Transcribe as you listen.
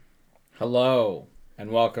Hello,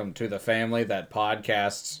 and welcome to the family that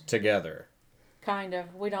podcasts together. Kind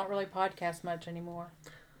of. We don't really podcast much anymore.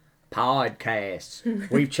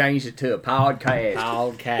 Podcasts. We've changed it to a podcast.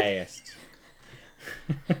 Podcast.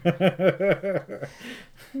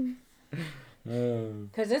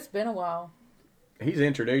 Because it's been a while. He's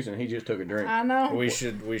introducing. He just took a drink. I know. We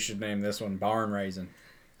should name this one Barn Raising.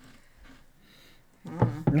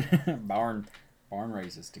 Barn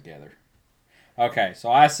raises together. Okay, so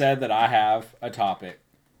I said that I have a topic,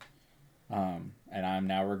 and I'm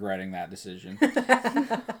now regretting that decision.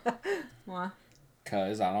 Why?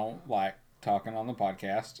 Because I don't like talking on the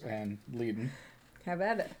podcast and leading. How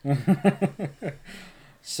about it?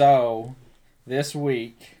 So, this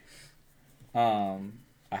week, I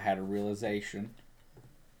had a realization,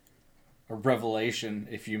 a revelation,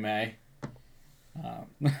 if you may.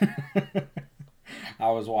 I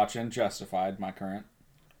was watching Justified, my current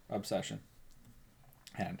obsession.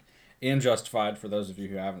 And in Justified, for those of you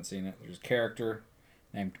who haven't seen it, there's a character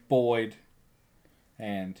named Boyd,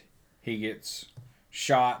 and he gets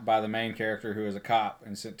shot by the main character who is a cop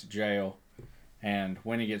and sent to jail. And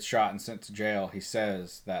when he gets shot and sent to jail, he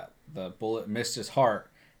says that the bullet missed his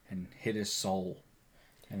heart and hit his soul,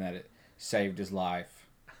 and that it saved his life.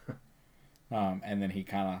 And then he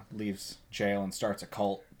kind of leaves jail and starts a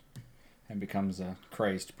cult and becomes a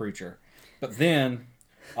crazed preacher. But then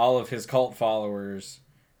all of his cult followers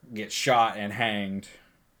get shot and hanged,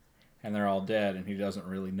 and they're all dead, and he doesn't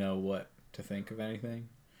really know what to think of anything.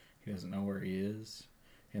 He doesn't know where he is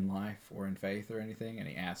in life or in faith or anything, and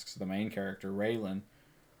he asks the main character, Raylan,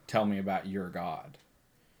 tell me about your God.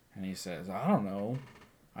 And he says, I don't know.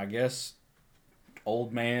 I guess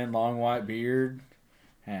old man, long white beard.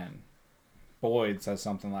 And Boyd says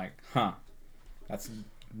something like, that's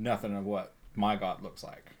nothing of what my God looks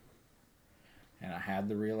like. And I had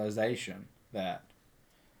the realization that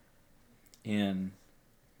in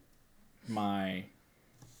my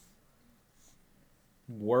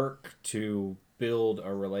work to build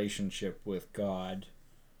a relationship with God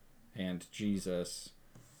and Jesus,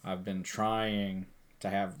 I've been trying to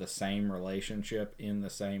have the same relationship in the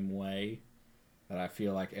same way that I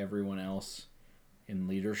feel like everyone else in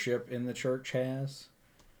leadership in the church has.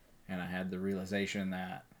 And I had the realization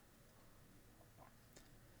that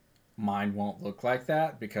mine won't look like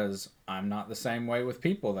that because I'm not the same way with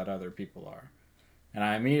people that other people are. And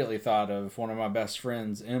I immediately thought of one of my best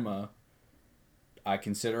friends, Emma. I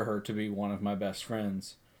consider her to be one of my best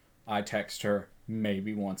friends. I text her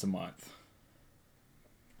maybe once a month.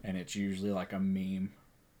 And it's usually like a meme.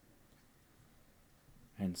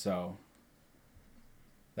 And so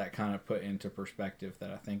that kind of put into perspective that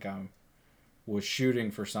I think I was shooting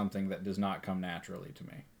for something that does not come naturally to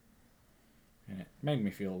me. And it made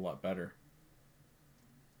me feel a lot better.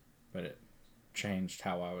 But it changed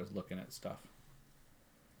how I was looking at stuff.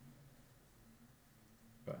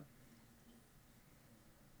 But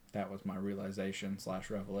that was my realization /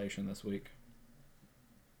 revelation this week.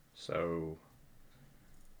 So,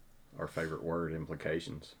 our favorite word,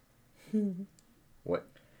 implications. What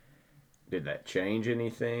did that change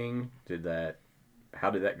anything? How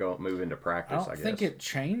did that move into practice? I think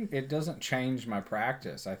it doesn't change my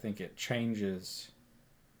practice. I think it changes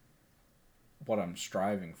what I'm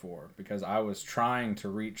striving for, because I was trying to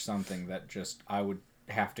reach something that just I would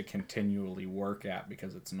have to continually work at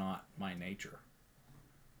because it's not my nature.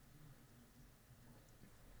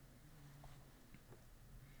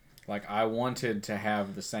 Like, I wanted to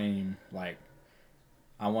have the same,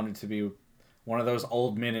 I wanted to be one of those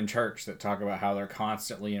old men in church that talk about how they're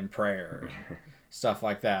constantly in prayer and stuff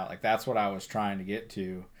like that. Like, that's what I was trying to get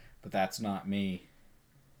to, but that's not me.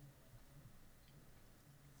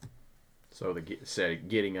 So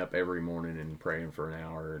getting up every morning and praying for an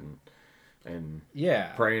hour and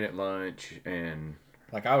yeah, praying at lunch and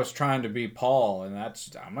like, I was trying to be Paul, and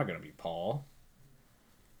I'm not going to be Paul.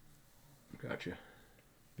 Gotcha.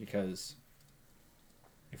 Because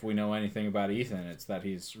if we know anything about Ethan, it's that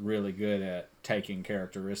he's really good at taking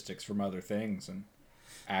characteristics from other things and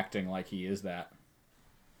acting like he is that.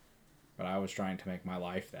 But I was trying to make my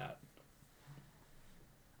life that.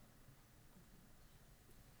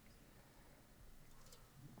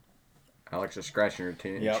 Alex is scratching her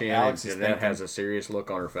chin. Alex is Jeanette has a serious look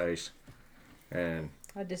on her face. And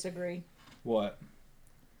I disagree. What?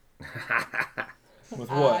 With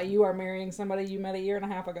what? You are marrying somebody you met a year and a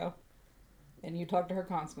half ago. And you talk to her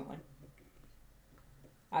constantly.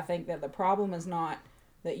 I think that the problem is not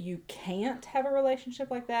that you can't have a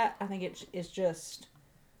relationship like that. I think it's just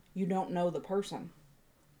you don't know the person.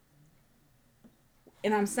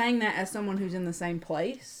 And I'm saying that as someone who's in the same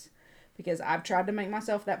place. Because I've tried to make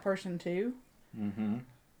myself that person too. Mm-hmm.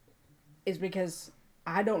 is because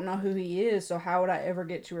I don't know who he is, so how would I ever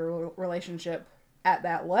get to a relationship at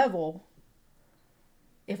that level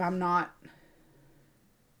if I'm not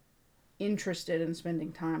interested in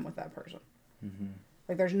spending time with that person? Mm-hmm.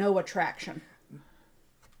 Like, there's no attraction.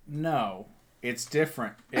 No, it's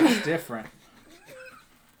different. It's different.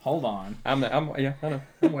 Hold on. I know. I'm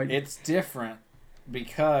waiting. It's different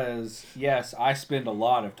because, yes, I spend a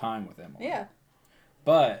lot of time with Emily. Yeah.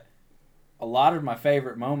 But a lot of my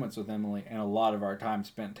favorite moments with Emily and a lot of our time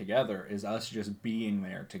spent together is us just being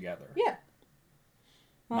there together. Yeah.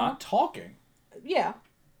 Not talking. Yeah.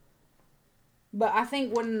 But I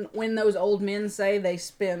think when those old men say they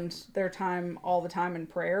spend their time all the time in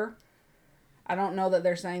prayer, I don't know that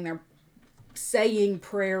they're saying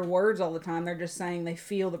prayer words all the time. They're just saying they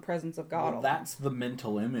feel the presence of God. Well, that's the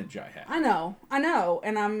mental image I have. I know,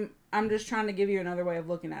 and I'm just trying to give you another way of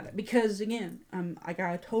I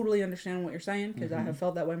totally understand what you're saying because I have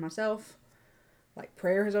felt that way myself. Like,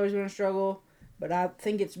 prayer has always been a struggle, but I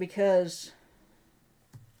think it's because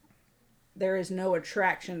there is no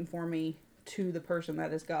attraction for me to the person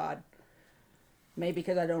that is God. Maybe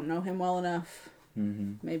because I don't know him well enough.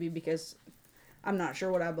 Mm-hmm. Maybe because I'm not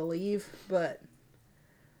sure what I believe, but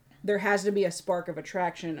there has to be a spark of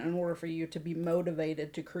attraction in order for you to be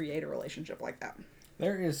motivated to create a relationship like that.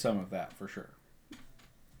 There is some of that, for sure.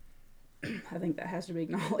 I think that has to be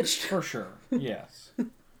acknowledged. For sure, yes.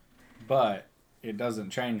 But it doesn't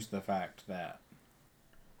change the fact that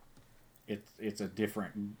it's a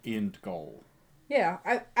different end goal. Yeah,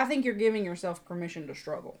 I think you're giving yourself permission to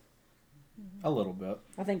struggle. A little bit.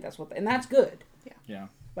 I think that's and that's good. Yeah.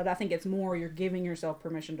 But I think it's more you're giving yourself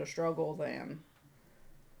permission to struggle than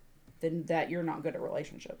that you're not good at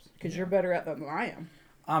relationships. Because you're better at them than I am.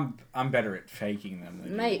 I'm better at faking them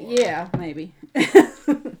than you are. Yeah, maybe.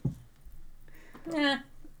 Nah.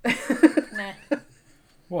 Nah.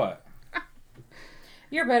 What?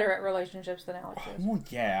 You're better at relationships than Alex is. Well,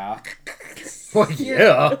 yeah. Well,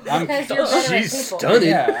 yeah. Because you're better at She's people. stunning.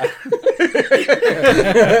 Yeah.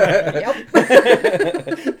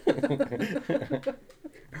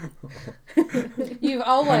 You've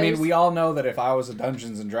always. I mean, we all know that if I was a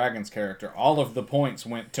Dungeons and Dragons character, all of the points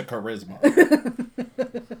went to charisma.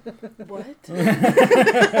 What? Sorry,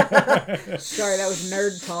 that was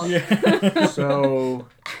nerd talk. Yeah. So,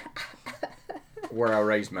 where I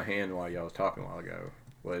raised my hand while y'all was talking a while ago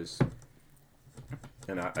was,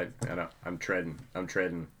 I'm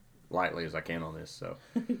treading lightly as I can on this. So,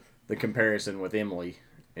 the comparison with Emily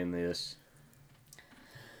in this,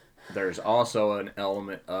 there's also an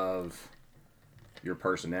element of your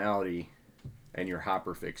personality and your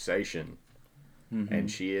hyperfixation,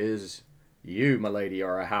 and you, my lady,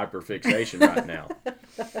 are a hyperfixation right now.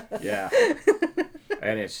 Yeah,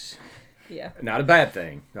 and it's not a bad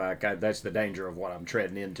thing. That's the danger of what I'm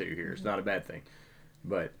treading into here. It's not a bad thing,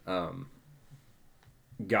 but God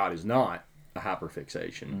is not a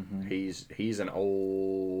hyperfixation. He's an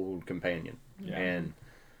old companion,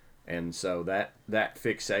 and so that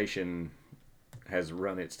fixation has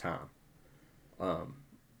run its time. Now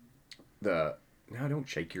don't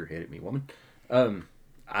shake your head at me, woman.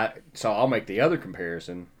 So I'll make the other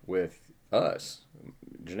comparison with us,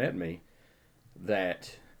 Jeanette and me,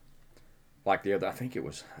 that like the other, I think it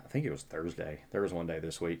was Thursday. There was one day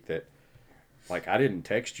this week that like I didn't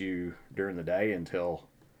text you during the day until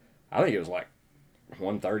I think it was like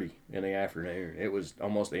 1:30 in the afternoon. It was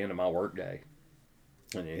almost the end of my work day.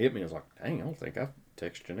 And it hit me, I was like, dang, I don't think I've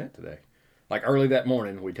texted Jeanette today. Like early that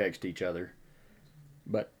morning we text each other.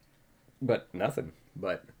 But nothing.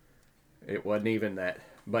 But it wasn't even that.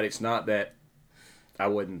 But it's not that I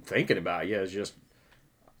wasn't thinking about you. It's just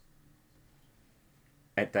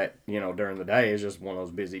at that, during the day, it's just one of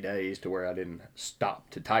those busy days to where I didn't stop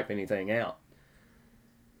to type anything out.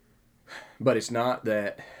 But it's not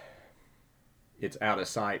that it's out of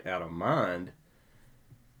sight, out of mind.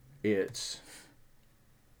 It's,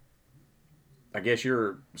 I guess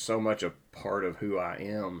you're so much a part of who I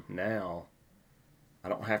am now. I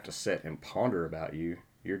don't have to sit and ponder about you.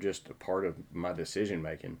 You're just a part of my decision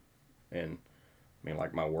making. And I mean,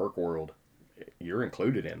 like my work world, you're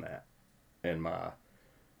included in that. And my,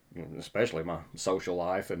 especially my social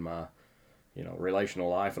life and my, relational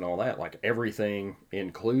life and all that. Like everything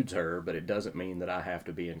includes her, but it doesn't mean that I have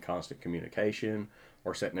to be in constant communication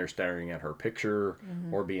or sitting there staring at her picture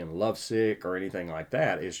or being lovesick or anything like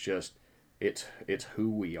that. It's just, it's who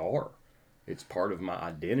we are. It's part of my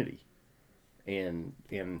identity. And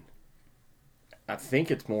I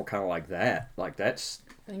think it's more kind of like that. Like that's...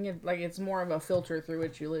 I think it's more of a filter through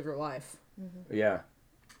which you live your life. Yeah.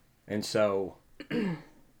 And so...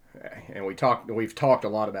 and we've talked a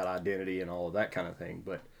lot about identity and all of that kind of thing,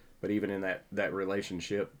 but But even in that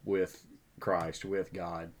relationship with Christ, with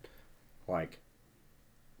God, like,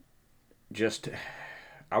 just,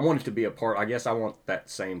 I want it to be a part. I guess I want that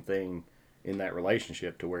same thing in that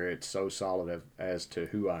relationship, to where it's so solid as to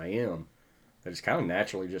who I am that it's kind of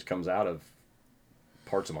naturally just comes out of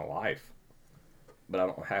parts of my life. But I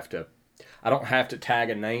don't have to tag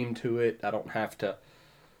a name to it. I don't have to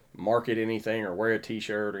market anything or wear a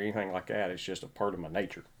t-shirt or anything like that. It's just a part of my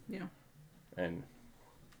nature. Yeah. And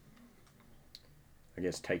I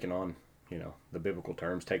guess taking on, the biblical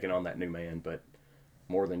terms, taking on that new man, but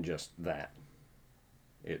more than just that.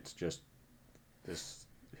 It's just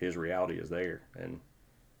his reality is there. And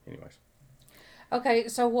anyways. Okay,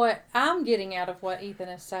 so what I'm getting out of what Ethan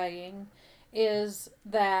is saying is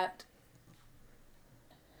that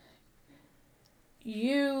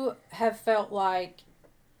you have felt like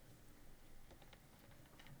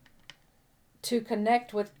to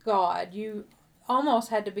connect with God, you almost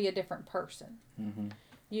had to be a different person. Mm-hmm.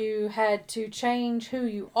 You had to change who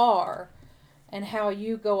you are and how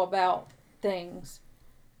you go about things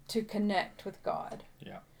to connect with God.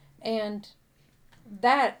 Yeah. And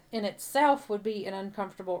that in itself would be an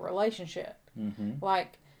uncomfortable relationship. Mm-hmm.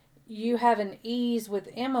 Like, you have an ease with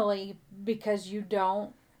Emily because you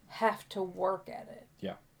don't have to work at it.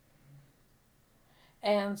 Yeah.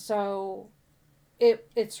 And so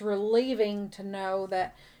it's relieving to know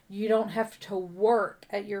that you don't have to work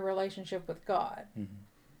at your relationship with God. Mm-hmm.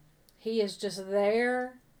 He is just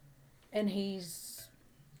there, and he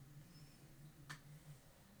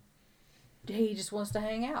just wants to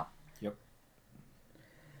hang out. Yep.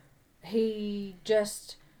 He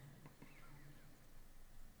just...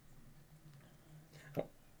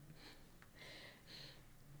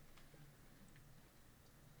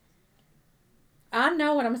 I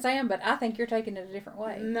know what I'm saying, but I think you're taking it a different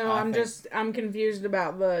way. No, I'm confused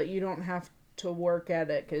about you don't have to work at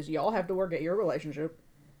it, because y'all have to work at your relationship.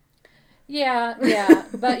 Yeah,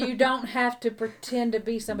 but you don't have to pretend to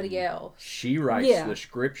be somebody else. She writes the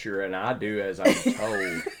scripture, and I do as I'm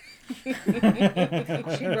told. She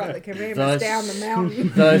brought the commandments down the mountain.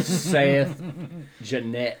 Thus saith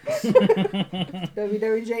Jeanette.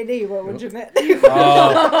 WWJD, what would Jeanette do?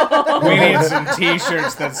 Oh, we need some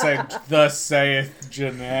t-shirts that say, "Thus saith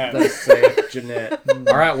Jeanette." Thus saith Jeanette.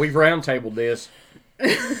 All right, we've roundtabled this.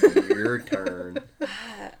 Your turn.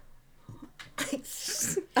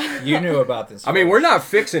 You knew about this. I mean, we're not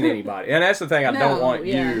fixing anybody, and that's the thing. I don't want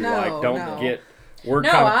you get.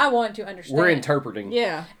 I want to understand. We're interpreting.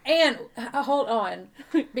 Yeah. And hold on,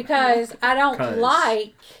 because I don't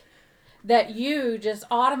like that you just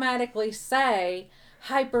automatically say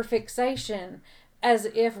hyperfixation as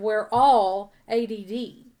if we're all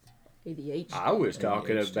ADD. ADHD. I was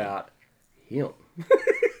talking about him.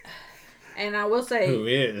 And I will say, who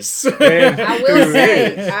is? I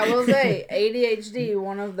will say, ADHD,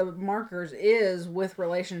 one of the markers is with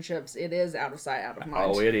relationships, it is out of sight, out of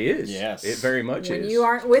mind. Oh, it is. Yes. It very much is. When you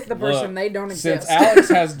aren't with the person, Look, they don't exist.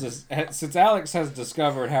 Since Alex has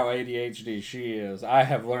discovered how ADHD she is, I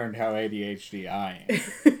have learned how ADHD I am.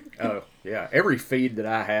 Oh, yeah. Every feed that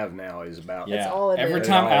I have now is about... Yeah. That's all it Every is.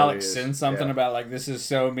 time All Alex it is. sends something Yeah. about, like, this is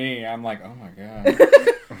so me, I'm like, oh my God.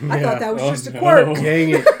 I thought that was just a no. quirk.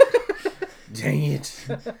 Dang it. Dang it.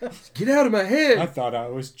 Get out of my I head. thought I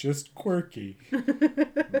was just quirky.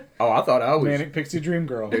 Oh, I thought I was... Manic Pixie Dream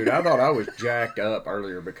Girl. Dude, I thought I was jacked up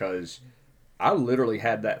earlier because I literally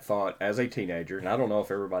had that thought as a teenager, and I don't know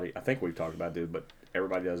if everybody... I think we've talked about this, but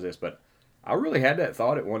everybody does this, but I really had that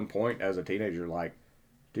thought at one point as a teenager, like,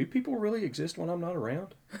 do people really exist when I'm not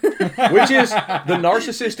around? Which is the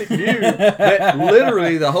narcissistic view that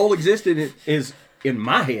literally the whole existence is in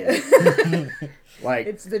my head. Like,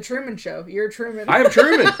 It's the Truman Show. You're Truman. I am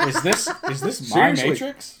Truman. Is this my Seriously.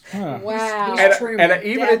 Matrix? Huh. Wow. He's Truman. And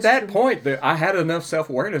even Dad's at that Truman. point, I had enough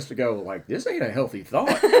self-awareness to go, like, this ain't a healthy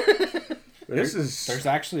thought. There's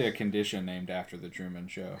actually a condition named after the Truman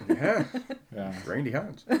Show. Yeah, Yeah. Randy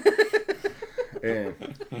Hines.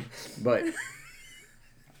 But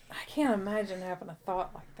I can't imagine having a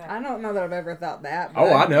thought like that. I don't know that I've ever thought that. Oh,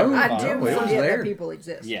 but I know. I Oh, do it was forget there. that people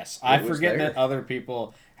exist. Yes, I It was forget there. that other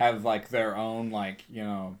people have like their own like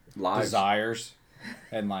Lives. desires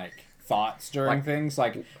and like thoughts during Like- things.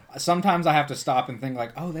 Like sometimes I have to stop and think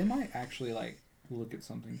like, oh, they might actually like look at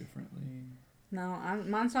something differently. No,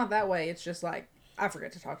 mine's not that way. It's just like I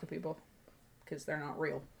forget to talk to people because they're not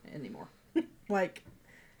real anymore. Like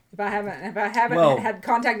if I haven't Well, had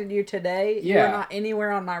contacted you today, yeah. you're not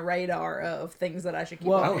anywhere on my radar of things that I should keep.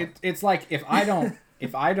 Well, up. it's like if I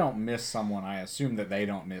don't miss someone, I assume that they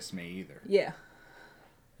don't miss me either. Yeah,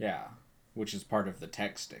 Yeah, which is part of the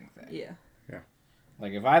texting thing. yeah.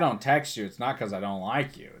 Like, if I don't text you, it's not because I don't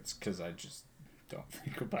like you. It's because I just don't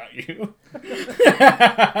think about you.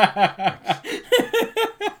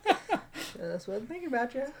 Just wasn't thinking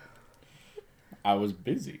about you. I was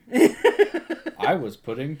busy. I was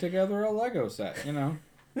putting together a Lego set, you know.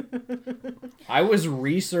 I was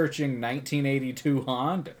researching 1982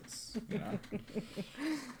 Hondas, you know.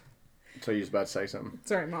 So you was about to say something?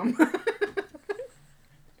 Sorry, Mom.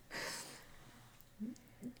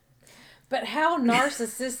 But how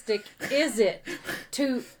narcissistic is it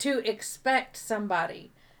to expect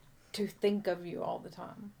somebody to think of you all the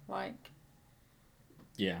time? Like,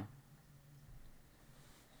 Yeah.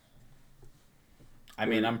 I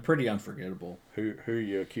mean, I'm pretty unforgettable. Who are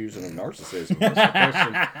you accusing of narcissism? That's the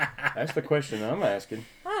question. That's the question I'm asking.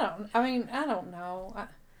 I don't know.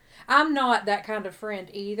 I'm not that kind of friend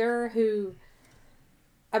either who,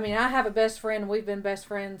 I mean, I have a best friend. We've been best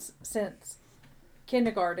friends since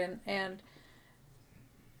kindergarten. And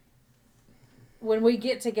when we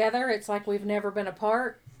get together, it's like we've never been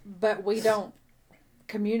apart, but we don't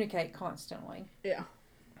communicate constantly. Yeah.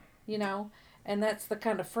 You know? And that's the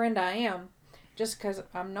kind of friend I am. Just because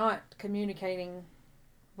I'm not communicating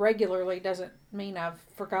regularly doesn't mean I've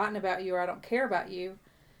forgotten about you or I don't care about you.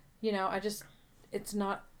 You know, it's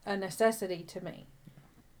not a necessity to me.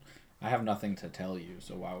 I have nothing to tell you,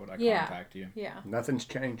 so why would I contact you? Yeah. Nothing's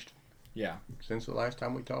changed. Yeah. Since the last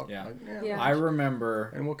time we talked. Yeah. Yeah. I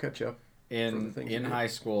remember And we'll catch up. in high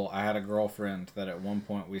school, I had a girlfriend that at one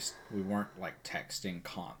point we weren't like texting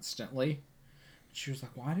constantly. She was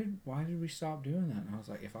like, why did we stop doing that? And I was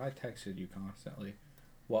like, if I texted you constantly,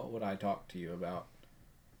 what would I talk to you about?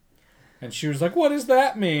 And she was like, what does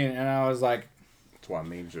that mean? And I was like, That's why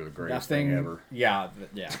memes are the greatest nothing thing ever. Yeah,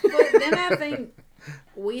 yeah. But then I think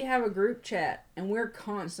we have a group chat and we're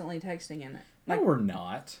constantly texting in it. No, we're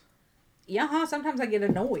not. Yeah, sometimes I get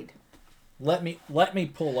annoyed. Let me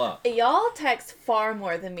pull up. Y'all text far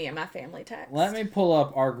more than me and my family text. Let me pull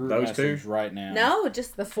up our group Those message two? right now. No,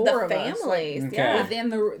 just The four of us, families. like- Yeah. Okay. Within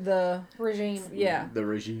the Regime. yeah. The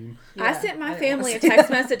regime. I Yeah. sent my I family a didn't text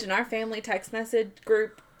message in our family text message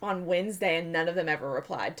group on Wednesday, and none of them ever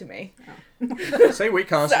replied to me. See, we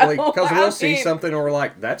constantly, So, because I we'll see mean- something and we're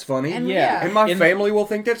like, that's funny. And Yeah. And my In- family will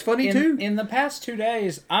think that's funny too. In the past 2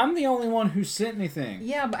 days, I'm the only one who sent anything.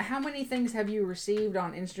 Yeah, but how many things have you received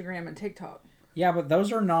on Instagram and TikTok? Yeah, but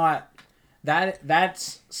those are not.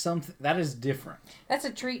 That's something that is different. That's a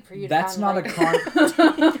treat for you to That's find not later. a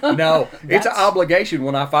con. No, it's an That's- obligation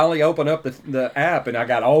when I finally open up the app and I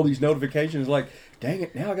got all these notifications like, dang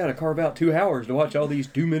it, now I got to carve out 2 hours to watch all these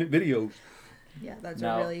 2-minute videos. Yeah, that's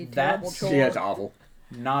No, a really terrible that's- chore. Yeah, it's awful.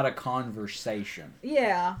 Not a conversation.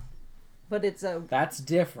 Yeah, but it's a That's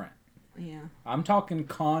different. yeah. I'm talking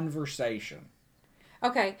conversation.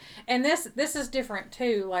 Okay, and this is different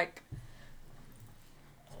too. Like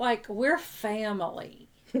we're family,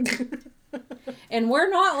 and we're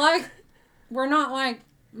not like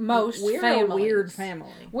most We're families. a weird family.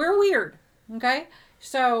 We're weird. Okay,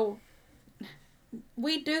 so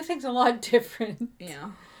we do things a lot different.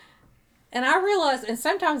 Yeah. And I realize, and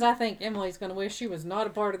sometimes I think Emily's going to wish she was not a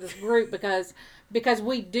part of this group because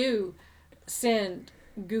we do send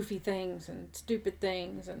goofy things and stupid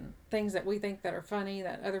things and things that we think that are funny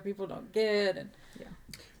that other people don't get. And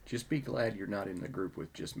Just be glad you're not in the group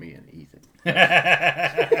with just me and Ethan.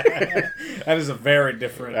 That is a very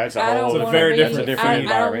different. That's a I don't whole wanna very be- different I environment.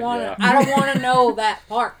 don't want to. Yeah. I don't want to know that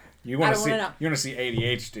part. You want I to don't see? wanna know. You want to see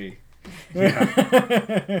ADHD?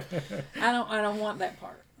 I don't want that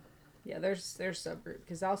part. Yeah, there's subgroup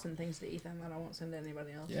because I'll send things to Ethan that I won't send to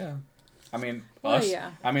anybody else. Yeah. I mean, Well, us.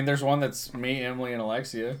 yeah. I mean, there's one that's me, Emily, and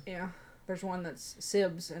Alexia. Yeah. There's one that's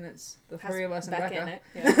Sibs and it's the Has three of us and Beck Becca. in it.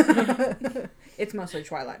 Yeah. It's mostly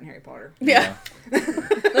Twilight and Harry Potter. Yeah.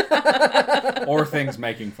 Or things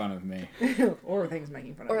making fun of me. Or things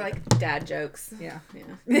making fun of Or you. like dad jokes. Yeah.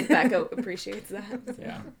 Yeah. Becca appreciates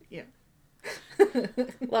that. Yeah.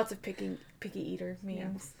 Lots of picky eater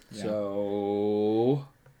memes. Yeah. So,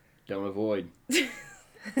 don't avoid.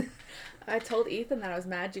 I told Ethan that I was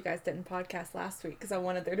mad you guys didn't podcast last week because I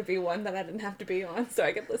wanted there to be one that I didn't have to be on so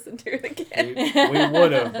I could listen to it again. We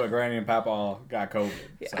would have, but Granny and Papa got COVID.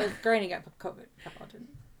 Yeah. So. So Granny got COVID. Papa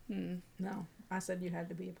didn't. No. I said you had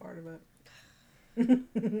to be a part of it. I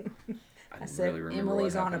I didn't said really remember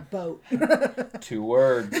Emily's what on a happened. boat. 2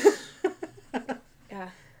 words. Yeah.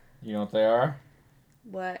 You know what they are?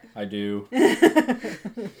 What? I do.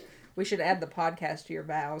 We should add the podcast to your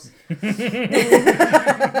vows.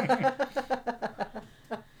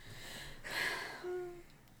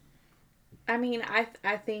 I mean,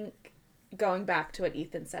 I think going back to what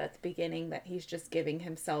Ethan said at the beginning that he's just giving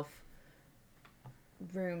himself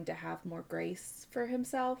room to have more grace for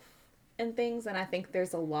himself and things. And I think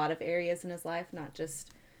there's a lot of areas in his life, not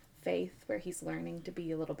just faith, where he's learning to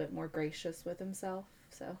be a little bit more gracious with himself.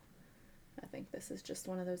 So I think this is just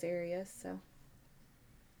one of those areas. So,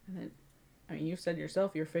 And then, I mean, you said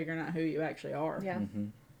yourself you're figuring out who you actually are. yeah. Mm-hmm.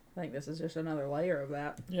 I think this is just another layer of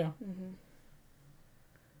that. Yeah. Mm-hmm.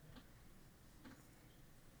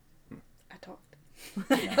 I talked.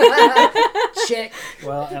 Check.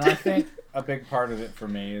 Well, and I think a big part of it for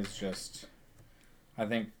me is just, I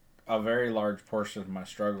think a very large portion of my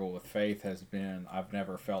struggle with faith has been I've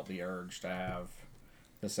never felt the urge to have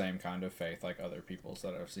the same kind of faith like other people's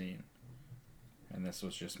that I've seen. And this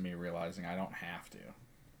was just me realizing I don't have to.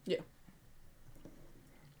 Yeah.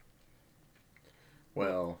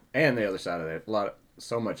 Well, and the other side of that,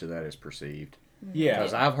 so much of that is perceived. Yeah.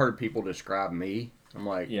 Because I've heard people describe me. I'm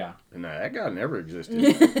like, Yeah. no, that guy never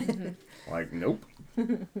existed. Like, nope.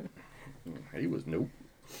 He was nope.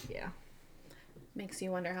 Yeah. Makes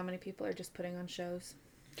you wonder how many people are just putting on shows.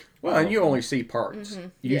 Well, and you only see parts. Mm-hmm.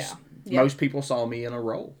 Yeah. Most people saw me in a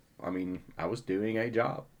role. I mean, I was doing a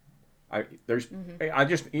job.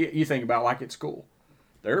 You think about like at school.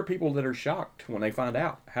 There are people that are shocked when they find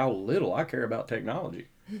out how little I care about technology.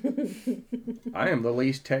 I am the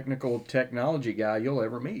least technical technology guy you'll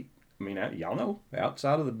ever meet. I mean, y'all know,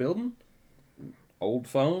 outside of the building, old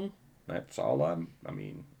phone, that's all I'm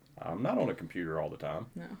not on a computer all the time.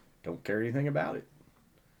 No. Don't care anything about it.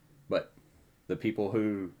 But the people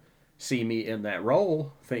who see me in that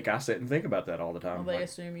role think I sit and think about that all the time. Well, they Like,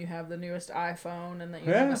 assume you have the newest iPhone and that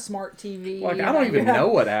you Yeah. have a smart TV. like, I and don't that even you have know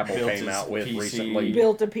what Apple Built came his out with PC. recently.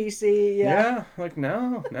 Built a PC. Yeah, like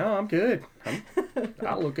no, I'm good.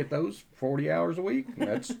 I look at those 40 hours a week.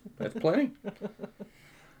 That's plenty.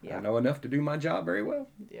 Yeah. I know enough to do my job very well.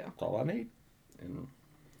 Yeah. That's all I need.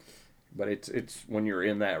 But it's when you're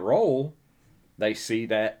in that role, they see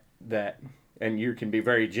that, and you can be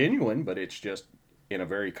very genuine, but it's just in a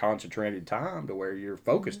very concentrated time to where you're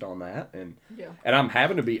focused on that. And Yeah. and I'm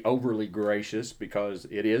having to be overly gracious because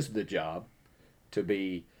it is the job to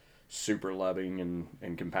be super loving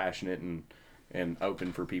and compassionate and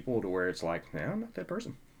open for people to where it's like, nah, I'm not that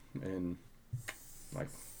person. And like,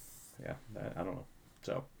 yeah, I don't know.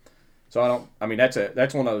 So I mean, that's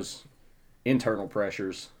one of those internal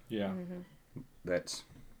pressures. Yeah. Mm-hmm. That's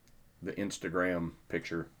the Instagram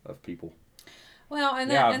picture of people. Well,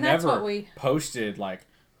 and Yeah, that, I've and that's never what we. posted like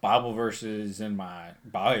Bible verses in my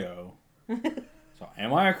bio. So,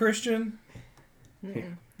 am I a Christian?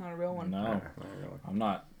 Not a real one. No, Not really. I'm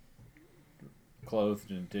not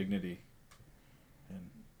clothed in dignity.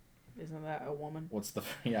 Isn't that a woman? What's the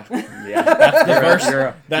yeah? Yeah, That's the verse. You're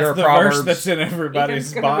a That's the Proverbs. verse that's in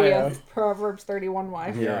everybody's Ethan's gonna bio. be a Proverbs 31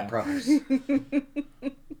 wife. You're Yeah. a Proverbs.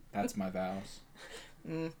 That's my vows.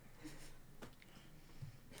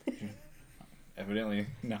 Evidently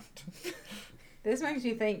not. This makes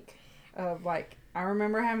you think of, like, I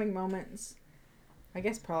remember having moments, I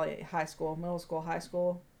guess probably high school, middle school, high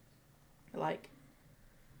school, like,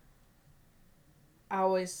 I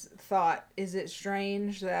always thought, is it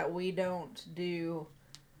strange that we don't do,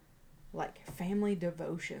 like, family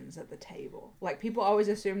devotions at the table? Like, people always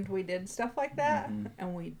assumed we did stuff like that,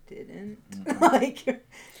 and we didn't. Like,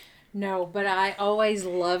 No, but I always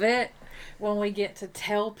love it when we get to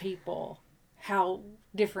tell people how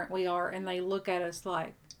different we are and they look at us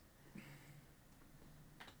like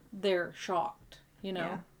they're shocked, you know,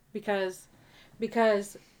 Yeah. because we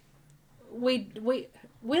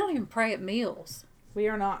don't even pray at meals. we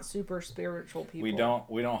are not super spiritual people.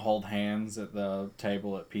 We don't hold hands at the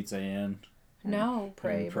table at Pizza Inn. No.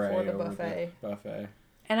 pray and before the over buffet. buffet.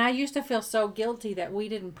 And I used to feel so guilty that we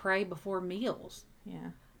didn't pray before meals,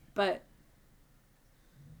 Yeah. but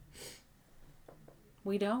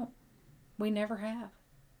we don't. We never have.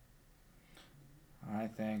 I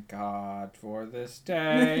thank God for this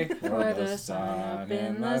day, For the sun up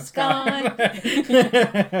in the sky.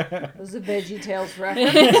 It was a Veggie Tales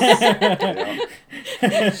reference. Yeah.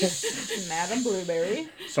 Madam Blueberry.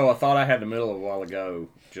 So a thought I had in the middle of a while ago,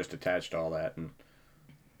 just attached to all that, and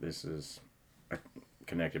this is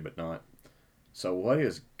connected but not. So what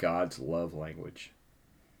is God's love language?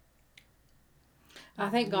 I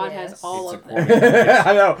think God Yes. has all It's of according, them.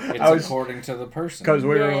 I know. it's according to the person. Because we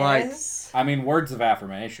were like, Yes. I mean, words of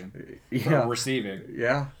affirmation. yeah, For receiving,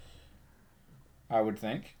 yeah. I would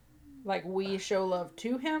think. Like we show love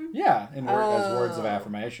to him? Yeah, as words of Oh.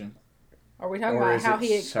 affirmation. Are we talking Or about is how it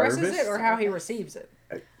he expresses service? it or how he receives it?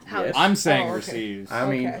 How- Yes. I'm saying Oh, okay. receives. I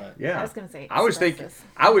mean, Okay. I yeah. was gonna say. I was thinking, expresses.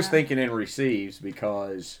 I was Yeah. thinking in receives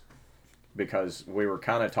because we were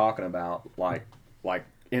kind of talking about like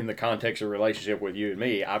in the context of relationship with you and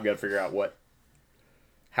me, I've got to figure out what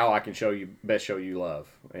how I can best show you love,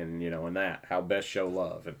 and and that how best show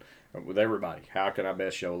love, and with everybody, how can I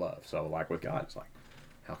best show love? So like with God, it's like,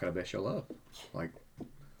 how can I best show love? Like,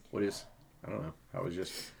 what is, I don't know. I was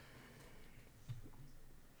just.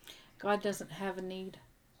 God doesn't have a need.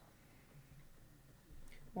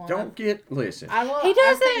 Well, Listen. He doesn't.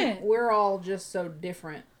 I think we're all just so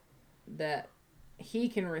different that he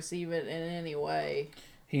can receive it in any way.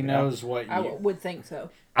 He knows what you... I would think so.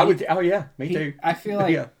 I would. Oh yeah, me too. I feel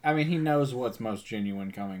like. I mean, he knows what's most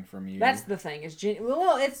genuine coming from you. That's the thing.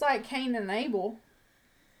 Well, it's like Cain and Abel.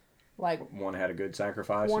 Like one had a good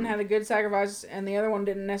sacrifice. One had a good sacrifice, and the other one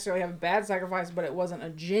didn't necessarily have a bad sacrifice, but it wasn't a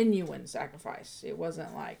genuine sacrifice. It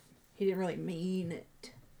wasn't like he didn't really mean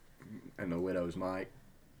it. And the widow's mite.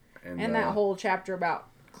 And that whole chapter about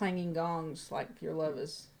clanging gongs, like your love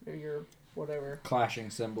is, or your whatever. Clashing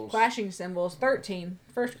cymbals. 13.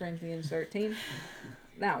 1 Corinthians 13.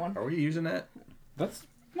 That one. Are we using that? That's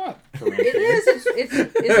not correct. It is. Is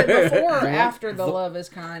it before or after the love is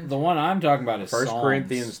kind? The one I'm talking about is 1 Psalms.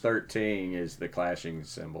 Corinthians 13 is the clashing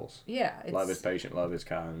cymbals. Yeah. Love is patient, love is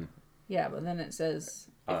kind. Yeah, but then it says,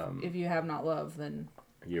 if you have not love, then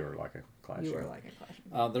you are like a clashing. You are like a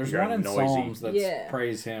clashing. There's You're one in noisy. Psalms that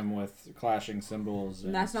praise him with clashing cymbals.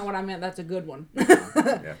 And that's not what I meant. That's a good one.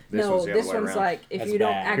 Yeah, this one's around. like, if That's you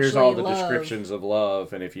don't bad. actually Here's all the love, descriptions of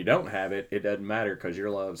love, and if you don't have it, it doesn't matter because your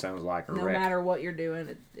love sounds like a no wreck. matter what you're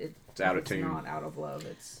doing, It's out of tune. It's not out of love.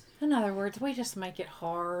 It's In other words, we just make it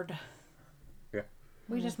hard. Yeah.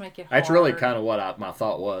 We just make it hard. That's really kind of what my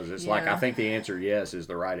thought was. It's like, Yeah. I think the answer yes is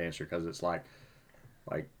the right answer because it's like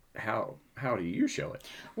how do you show it?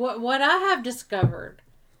 What I have discovered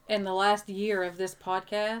in the last year of this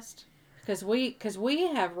podcast, because we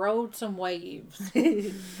have rode some waves.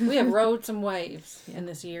 We have rode some waves in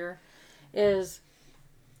this year, is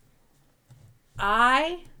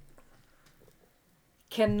I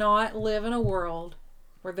cannot live in a world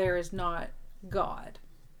where there is not God.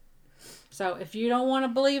 So if you don't want to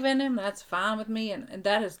believe in him, that's fine with me, and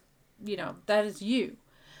that is, that is you.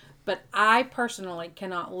 But I personally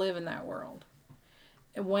cannot live in that world.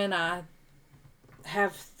 And when I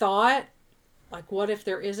have thought, like, what if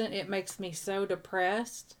there isn't, it makes me so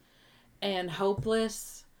depressed and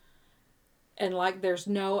hopeless and like there's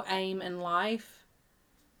no aim in life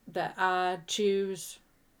that I choose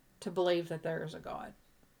to believe that there is a God.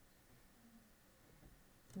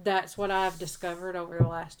 That's what I've discovered over the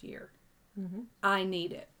last year. Mm-hmm. I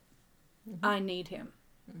need it. Mm-hmm. I need him.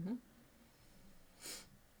 Mm-hmm.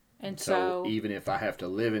 And So so even if I have to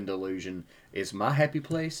live in delusion, it's my happy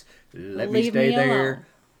place. Let me leave stay me there. alone.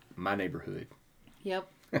 My neighborhood. Yep.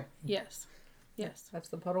 Yes. Yes. That's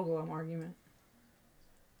the puddle glum argument.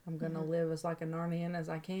 I'm going to live as like a Narnian as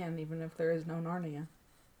I can, even if there is no Narnia.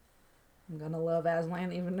 I'm going to love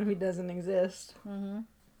Aslan even if he doesn't exist. Mm-hmm.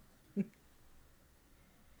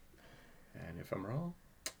 And if I'm wrong,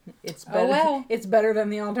 It's Oh, better. well. It's better than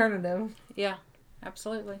the alternative. Yeah,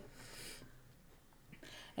 absolutely.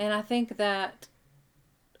 And I think that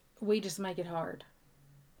we just make it hard.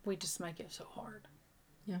 We just make it so hard.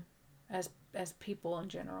 Yeah. As people in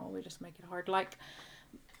general, we just make it hard. Like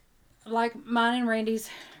mine and Randy's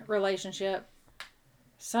relationship.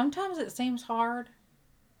 Sometimes it seems hard,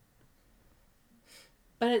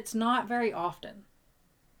 but it's not very often.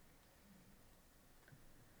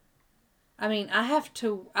 I mean,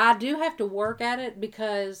 I do have to work at it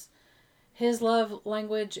because his love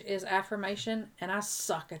language is affirmation, and I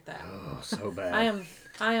suck at that. oh, so bad.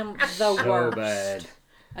 I am the so worst bad.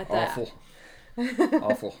 at that. Awful.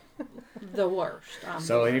 Awful. The worst.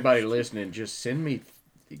 So anybody listening, just send me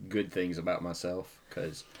good things about myself,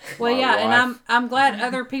 because and I'm glad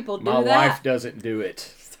other people do my that. wife doesn't do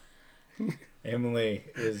it. Emily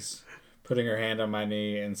is putting her hand on my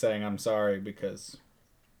knee and saying, "I'm sorry," because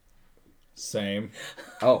same.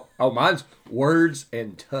 Oh, mine's words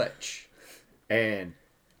and touch. And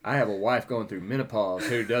I have a wife going through menopause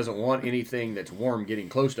who doesn't want anything that's warm getting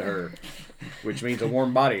close to her, which means a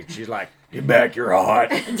warm body. She's like, "Get back, you're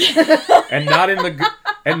hot," and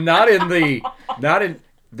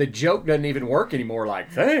the joke doesn't even work anymore. Like,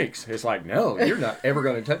 thanks. It's like, no, you're not ever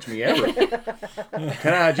going to touch me ever.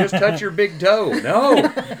 Can I just touch your big toe? No,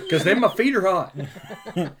 because then my feet are hot.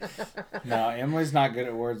 No, Emily's not good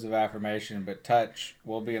at words of affirmation, but touch.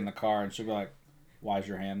 We'll be in the car and she'll be like, "Why is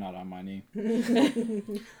your hand not on my knee?"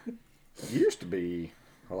 It used to be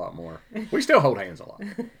a lot more. We still hold hands a lot.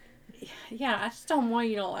 Yeah, I just don't want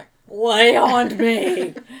you to like lay on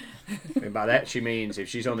me. And by that she means if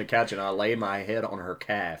she's on the couch and I lay my head on her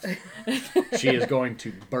calf, she is going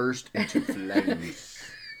to burst into flames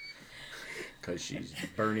because she's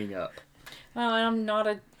burning up. Well,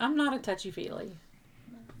 and I'm not a touchy feely.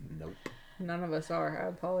 Nope. None of us are. I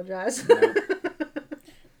apologize. Nope.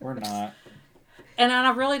 We're not. And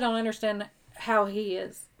I really don't understand how he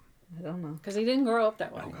is. I don't know. Because he didn't grow up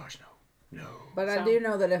that way. Oh gosh, no. But I So- do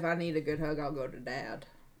know that if I need a good hug, I'll go to Dad,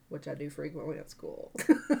 which I do frequently at school.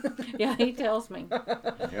 Yeah, he tells me.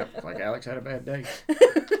 Yep, like Alex had a bad day.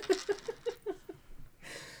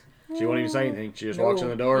 She won't even say anything. She just walks in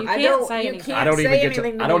the door. You can't say anything. I don't even get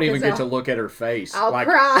to. I don't even get to look at her face. I'll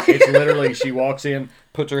cry. It's literally she walks in,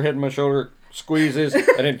 puts her head on my shoulder, squeezes, and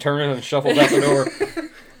then turns and shuffles out the door.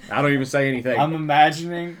 I don't even say anything. I'm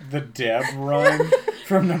imagining the Deb run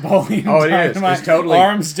from Napoleon. Oh, it is. Dynamite. It's totally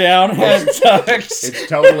Arms down, head tucked. It's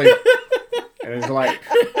totally. And it's like,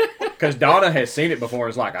 because Donna has seen it before. And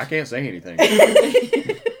it's like I can't say anything.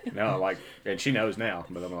 No, like, and she knows now.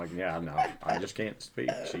 But I'm like, yeah, no, I just can't speak.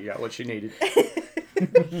 She got what she needed.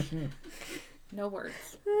 No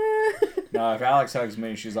words. No, if Alex hugs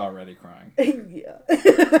me, she's already crying. Yeah.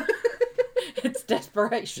 It's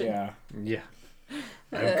desperation. Yeah. Yeah.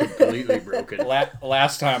 I'm completely broken.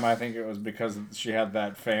 Last time, I think it was because she had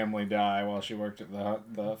that family die while she worked at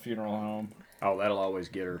the funeral home. Oh, that'll always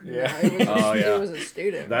get her. Yeah. Oh, yeah. It was a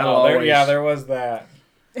student. That'll always. Yeah, there was that.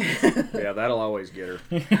 Yeah, that'll always get her.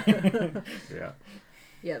 Yeah.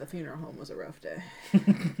 Yeah, the funeral home was a rough day.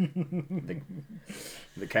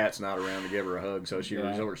 The cat's not around to give her a hug, so she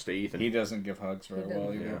resorts to Ethan. He doesn't give hugs very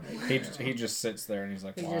well either. He just sits there and he's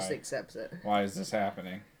like, He why? just accepts it. Why is this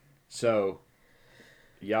happening? So,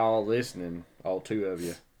 y'all listening, all two of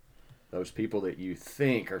you, those people that you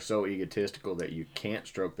think are so egotistical that you can't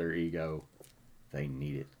stroke their ego, they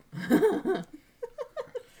need it.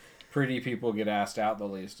 Pretty people get asked out the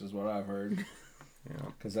least, is what I've heard. Yeah.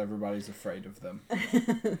 Because everybody's afraid of them.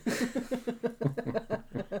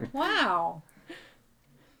 Wow.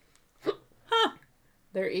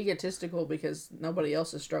 They're egotistical because nobody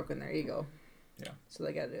else is stroking their ego. Yeah. So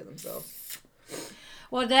they got to do it themselves.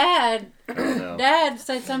 Well, Dad No. Dad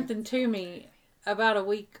said something to me about a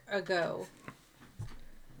week ago.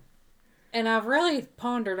 And I've really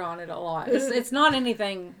pondered on it a lot. It's not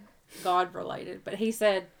anything God related, but he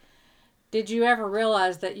said, did you ever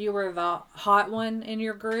realize that you were the hot one in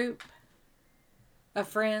your group of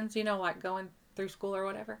friends, you know, like going through school or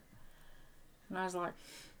whatever? And I was like,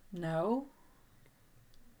 no.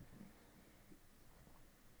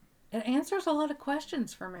 It answers a lot of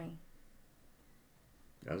questions for me.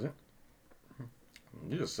 Does it?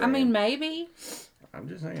 I'm just I saying. mean, maybe. I'm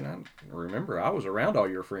just saying. Remember, I was around all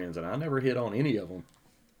your friends, and I never hit on any of them.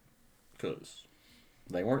 Because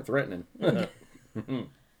they weren't threatening.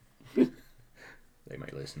 They may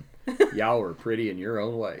listen. Y'all were pretty in your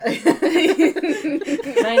own way. They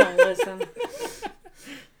don't listen.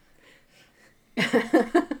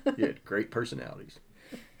 You had great personalities.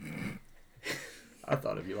 I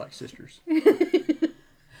thought of you like sisters.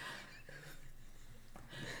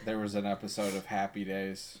 There was an episode of Happy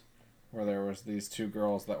Days where there was these two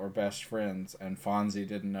girls that were best friends, and Fonzie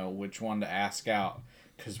didn't know which one to ask out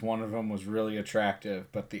because one of them was really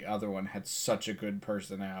attractive, but the other one had such a good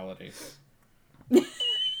personality.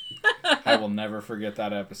 I will never forget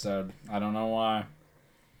that episode. I don't know why.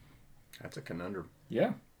 That's a conundrum.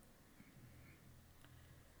 Yeah.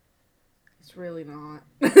 It's really not.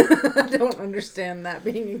 I don't understand that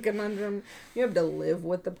being a conundrum. You have to live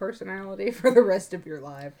with the personality for the rest of your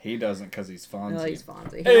life. He doesn't because he's Fonzie. No, he's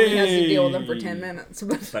Fonzie. He only has to deal with them for 10 minutes.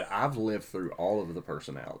 But I've lived through all of the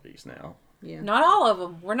personalities now. Yeah. Not all of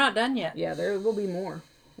them. We're not done yet. Yeah, there will be more.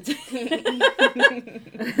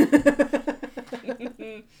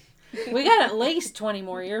 We got at least 20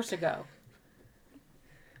 more years to go.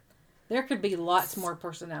 There could be lots more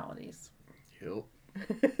personalities. Yep.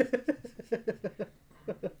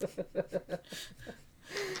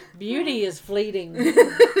 Beauty is fleeting.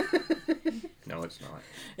 No, it's not.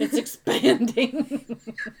 It's expanding.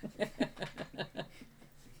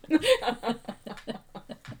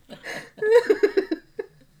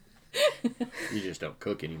 You just don't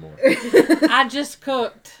cook anymore. I just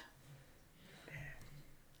cooked.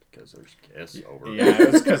 Because there's guests over. Yeah,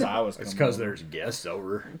 it's because I was. It's because there's guests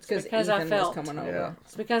over. It's because because I Ethan felt- was coming Yeah. over.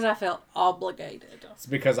 It's because I felt obligated. It's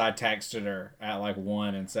because I texted her at like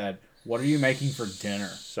 1 and said, "What are you making for dinner?"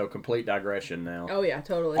 So complete digression now. Oh, yeah,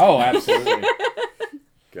 totally. Oh, absolutely.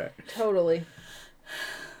 Okay. Totally.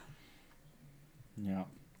 Yeah.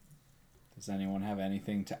 Does anyone have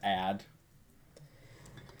anything to add?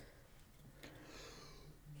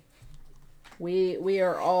 We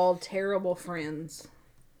are all terrible friends,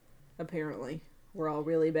 apparently. We're all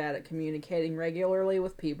really bad at communicating regularly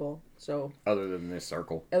with people. So, Other than this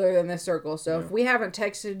circle. other than this circle. So, Yeah. if we haven't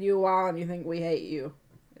texted you a while and you think we hate you,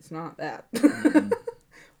 it's not that.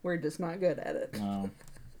 We're just not good at it. No.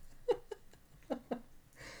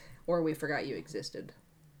 Or we forgot you existed.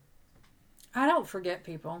 I don't forget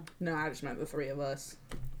people. No, I just meant the three of us.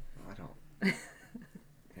 I don't.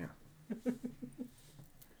 Yeah.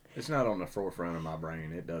 It's not on the forefront of my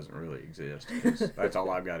brain. It doesn't really exist. That's all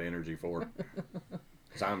I've got energy for.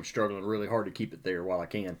 Because I'm struggling really hard to keep it there while I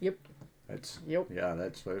can. Yep. Yeah,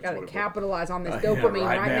 that's Gotta what capitalize on this yeah, dopamine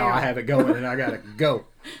right now. I have it going and I gotta go.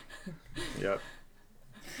 Yep.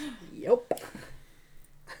 Yep.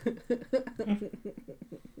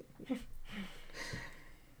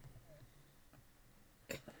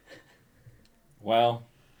 Well,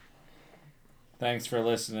 thanks for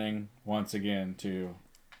listening once again to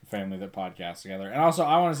Family That Podcasts Together. And also,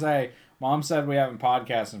 I want to say, Mom said we haven't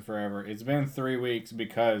podcasted in forever. It's been 3 weeks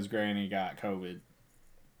because Granny got COVID.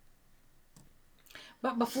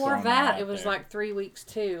 But before Throwing that, that it was there. like 3 weeks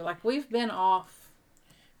too. Like, we've been off.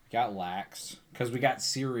 Got lax because we got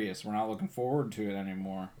serious. We're not looking forward to it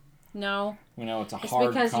anymore. No. We know it's a It's hard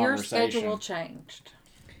because your conversation. schedule changed.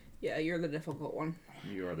 Yeah, you're the difficult one.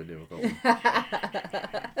 You are the difficult one.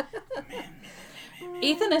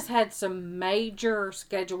 Ethan has had some major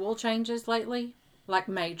schedule changes lately. Like,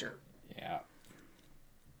 major. Yeah.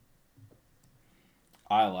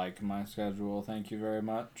 I like my schedule. Thank you very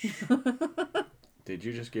much. Did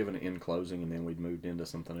you just give an in closing and then we'd moved into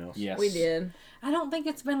something else? Yes. We did. I don't think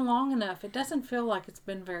it's been long enough. It doesn't feel like it's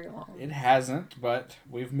been very long. It hasn't, but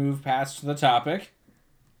we've moved past the topic.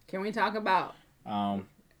 Can we talk about Um,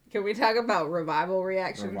 revival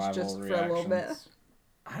reactions revival just for a little bit? reactions.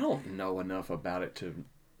 I don't know enough about it to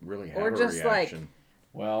really have Or a just, like, reaction.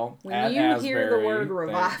 Well, When at you hear the Asbury, word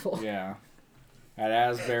revival. yeah. At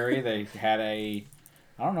Asbury, they had I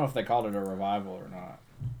don't know if they called it a revival or not.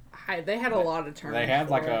 They had a lot of terms. They had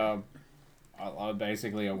for like it.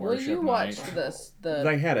 basically a Well, worship you night. watched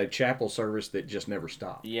They had a chapel service that just never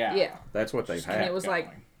stopped. Yeah. Yeah. That's what they've And had. it was like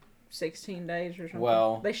going. 16 days or something.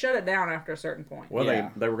 Well- they shut it down after a certain point. Well,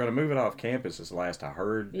 Yeah. they were going to move it off campus, is the last I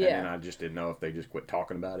heard. Yeah. And then I just didn't know if they just quit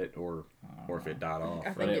talking about it or if it died off. I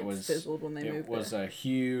But think it it was fizzled when they it moved was it. a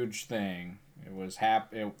huge thing. It was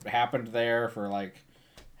it happened there for like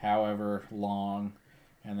however long,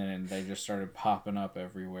 and then they just started popping up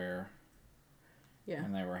everywhere. Yeah.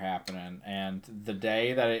 And they were happening. And the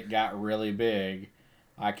day that it got really big,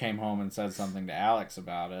 I came home and said something to Alex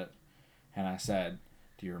about it. And I said,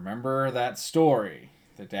 "Do you remember that story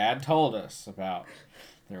that Dad told us about?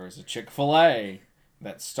 There was a Chick-fil-A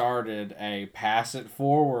that started a pass it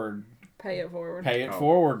forward, Pay it forward. pay it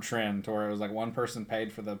forward trend to where it was like one person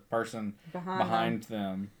paid for the person Behind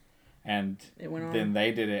them. And It went on. then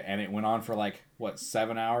they did it, and it went on for like,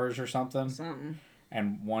 7 hours or something? Something.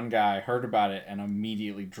 And one guy heard about it and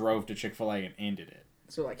immediately drove to Chick-fil-A and ended it.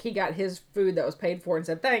 So, like, he got his food that was paid for and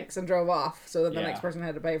said thanks and drove off. So then the Yeah. next person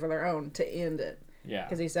had to pay for their own to end it. Yeah.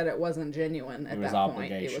 Because he said it wasn't genuine at was that point.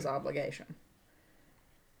 obligation. It was obligation.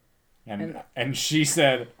 And she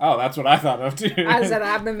said, "Oh, that's what I thought of too." I said,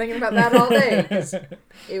 I've been thinking about that all day. 'Cause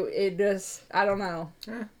it just, I don't know.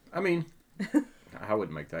 I mean, I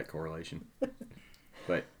wouldn't make that correlation.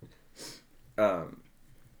 But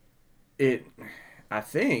I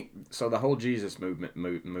think, so the whole Jesus movement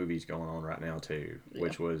movie's going on right now too,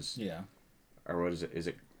 which was, Yeah. or what is it? It's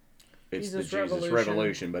Jesus the Jesus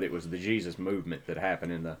Revolution, but it was the Jesus movement that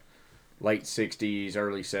happened in the late 60s,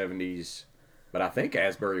 early 70s. But I think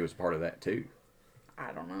Asbury was part of that too.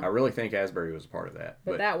 I don't I know. really think Asbury was a part of that.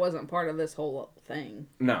 But that wasn't part of this whole thing.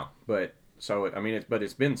 No, but so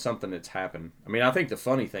it's been something that's happened. I mean, I think the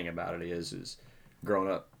funny thing about it is growing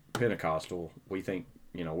up Pentecostal, we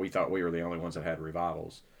thought we were the only ones that had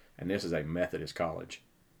revivals, and this is a Methodist college.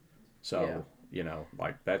 So,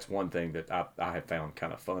 like that's one thing that I have found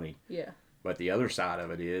kind of funny. Yeah. But the other side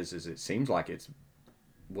of it is it seems like it's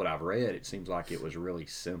what I've read. It seems like it was really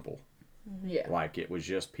simple. Yeah. Like it was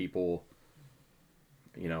just people,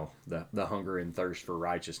 the hunger and thirst for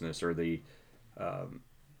righteousness, or the,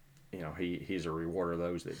 he's a rewarder of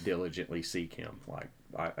those that diligently seek him. Like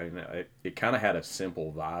it kind of had a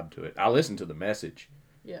simple vibe to it. I listened to the message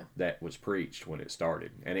Yeah. that was preached when it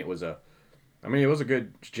started, and it was a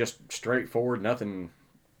good, just straightforward, nothing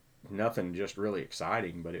just really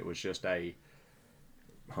exciting, but it was just a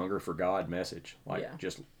hunger for God message. Like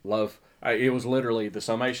just love. It was literally the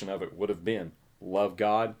summation of it would have been love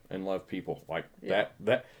God and love people. Like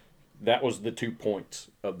that was the 2 points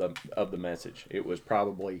of the message. It was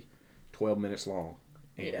probably 12 minutes long,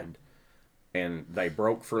 and they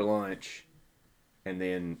broke for lunch, and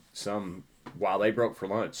then while they broke for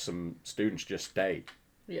lunch, some students just stayed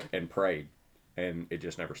and prayed, and it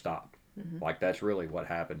just never stopped. Like that's really what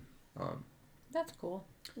happened. That's cool.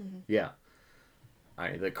 Yeah.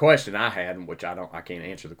 the question I had, which I can't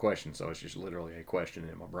answer the question, so it's just literally a question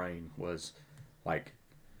in my brain, was like,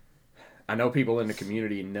 I know people in the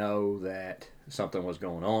community know that something was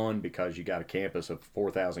going on because you got a campus of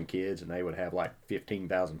 4,000 kids and they would have like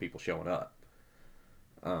 15,000 people showing up,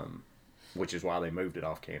 which is why they moved it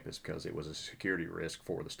off campus, because it was a security risk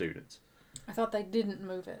for the students. I thought they didn't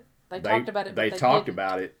move it. They talked about it, but they talked didn't.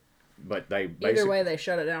 About it, but they Either way, they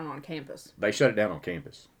shut it down on campus. They shut it down on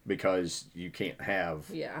campus because you can't have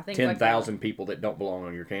I think 10,000 people that don't belong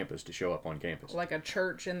on your campus to show up on campus. Like a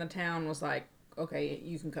church in the town was like, okay,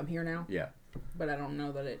 you can come here now. Yeah. But I don't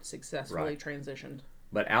know that it successfully transitioned.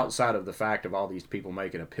 But outside of the fact of all these people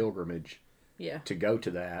making a pilgrimage to go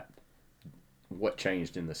to that, what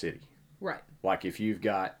changed in the city? Right. Like if you've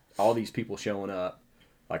got all these people showing up,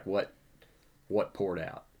 like what poured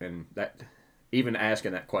out? And that, even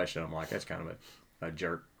asking that question, I'm like, that's kind of a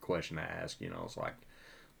jerk question to ask. You know, it's like,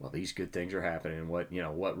 well, these good things are happening. What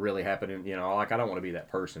really happened? Like I don't want to be that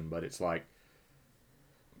person, but it's like,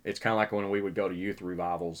 it's kind of like when we would go to youth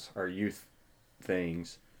revivals or youth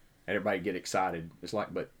things, and everybody get excited. It's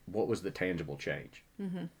like, but what was the tangible change?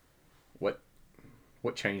 Mm-hmm.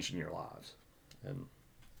 What changed in your lives? And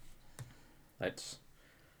that's.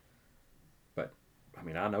 But I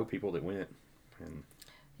mean, I know people that went, and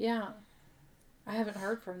yeah, I haven't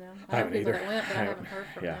heard from them. I haven't people either. that went, but I haven't heard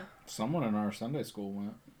from them. Someone in our Sunday school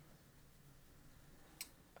went.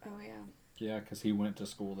 Oh yeah. Yeah, because he went to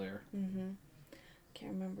school there. Mm-hmm.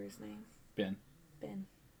 Can't remember his name. Ben.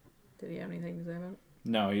 Did he have anything to say about it?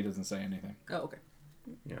 No, he doesn't say anything. Oh, okay.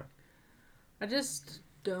 Yeah. I just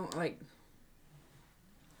don't like.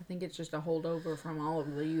 I think it's just a holdover from all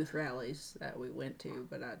of the youth rallies that we went to,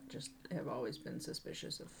 but I just have always been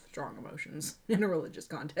suspicious of strong emotions in a religious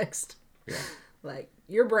context. Yeah. Like,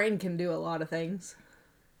 your brain can do a lot of things.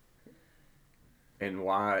 And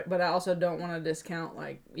why? But I also don't want to discount,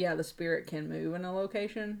 like, yeah, the spirit can move in a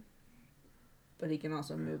location, but he can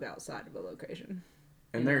also move outside of a location.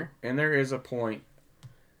 And there is a point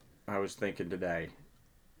I was thinking today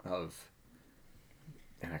of,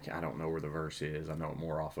 and I don't know where the verse is. I know it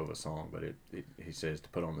more off of a song, but he says to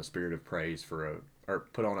put on the spirit of praise or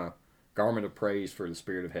put on a garment of praise for the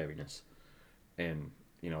spirit of heaviness. And,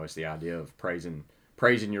 it's the idea of praising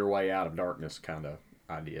your way out of darkness kind of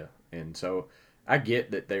idea. And so I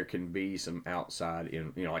get that there can be some outside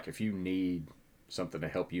like if you need something to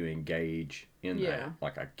help you engage in that,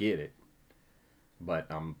 like I get it. But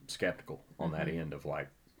I'm skeptical on that end of like,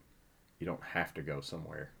 you don't have to go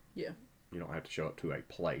somewhere. Yeah. You don't have to show up to a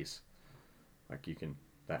place. Like you can,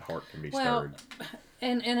 that heart can be stirred.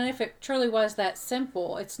 And if it truly was that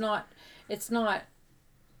simple, it's not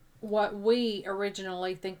what we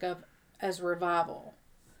originally think of as revival.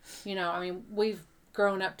 We've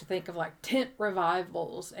grown up to think of like tent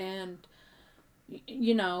revivals and,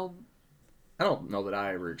 I don't know that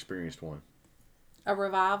I ever experienced one. A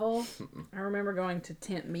revival? I remember going to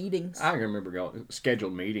tent meetings. I remember going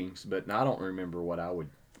scheduled meetings, but I don't remember what I would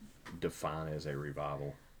define as a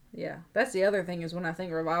revival. Yeah, that's the other thing is when I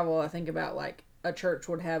think revival, I think about like a church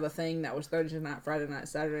would have a thing that was Thursday night, Friday night,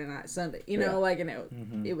 Saturday night, Sunday.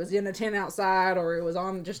 And it was in a tent outside or it was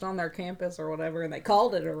on their campus or whatever, and they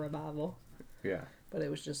called it a revival. Yeah, but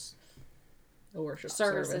it was just a worship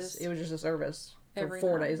Services. service. It was just a service for Every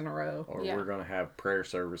 4 night. days in a row. or we're going to have prayer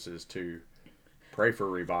services to pray for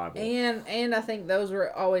revival. And I think those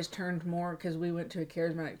were always turned more, because we went to a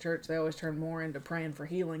charismatic church, they always turned more into praying for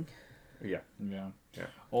healing. Yeah.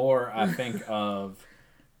 Or I think of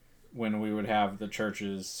when we would have the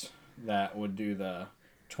churches that would do the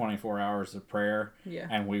 24 hours of prayer,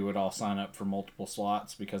 and we would all sign up for multiple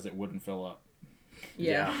slots because it wouldn't fill up.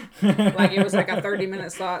 Yeah. Like it was like a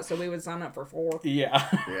 30-minute slot, so we would sign up for 4.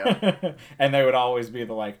 Yeah. And they would always be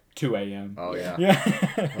the 2 a.m. Oh, yeah.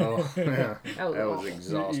 Oh, yeah. That was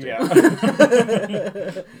exhausting.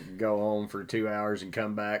 Yeah. Go home for 2 hours and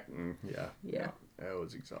come back. And Yeah. That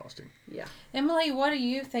was exhausting. Yeah. Emily, what do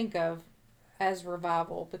you think of as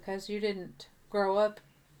revival? Because you didn't grow up.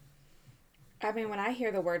 I mean, when I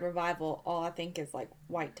hear the word revival, all I think is like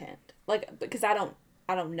white tent. Like, because I don't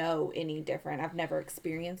know any different. I've never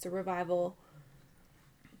experienced a revival.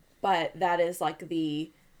 But that is like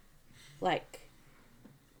the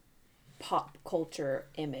pop culture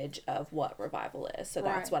image of what revival is. So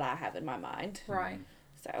that's what I have in my mind. Right.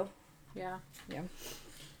 So. Yeah. Yeah.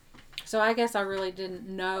 So I guess I really didn't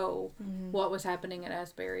know what was happening at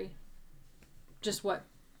Asbury. Just what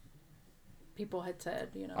people had said,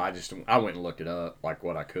 I went and looked it up, like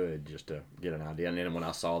what I could, just to get an idea. And then when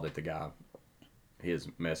I saw that his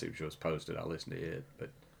message was posted, I listened to it. But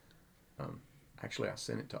Actually, I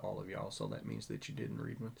sent it to all of y'all, so that means that you didn't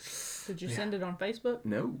read one. Did you send it on Facebook?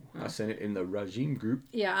 No, I sent it in the regime group.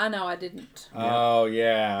 Yeah, I know I didn't. Oh,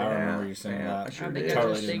 yeah. I remember you saying that. I sure I think did. I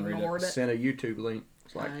Totally just didn't read it. ignored it. Sent a YouTube link.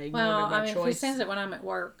 It's like, I ignored Well, it by I mean, choice. if he sends it when I'm at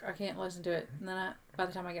work, I can't listen to it, and then by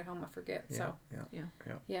the time I get home, I forget. So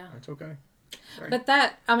yeah. That's okay. But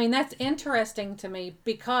that's interesting to me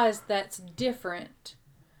because that's different.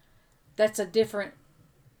 That's a different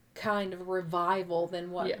kind of revival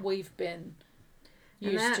than what we've been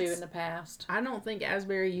used to in the past. I don't think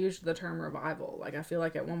Asbury used the term revival. Like, I feel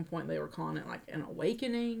like at one point they were calling it like an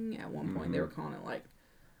awakening. At one point they were calling it like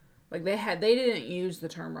they didn't use the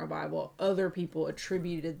term revival. Other people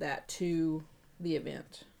attributed that to the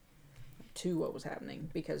event, to what was happening,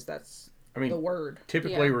 because that's the word.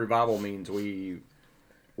 Typically, revival means we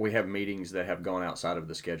have meetings that have gone outside of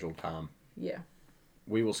the scheduled time. Yeah.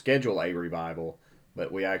 We will schedule a revival,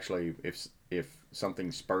 but we actually, if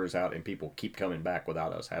something spurs out and people keep coming back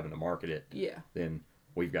without us having to market it, then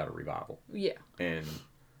we've got a revival. Yeah. And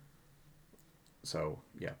so,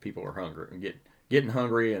 people are hungry and getting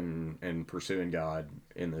hungry and pursuing God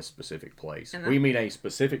in this specific place. We meet a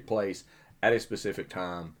specific place at a specific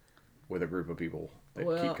time with a group of people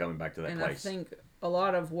that keep coming back to that place. I think a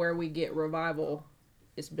lot of where we get revival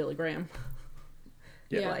is Billy Graham.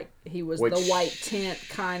 Yeah. Like, he was the white tent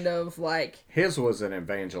kind of like... His was an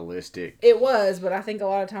evangelistic... It was, but I think a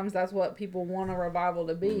lot of times that's what people want a revival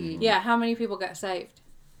to be. Yeah, how many people got saved?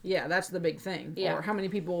 Yeah, that's the big thing. Yeah. Or how many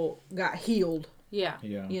people got healed. Yeah.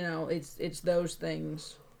 You know, it's those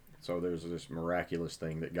things. So there's this miraculous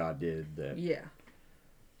thing that God did that...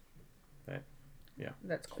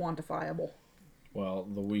 That's quantifiable. Well,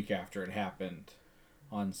 the week after it happened,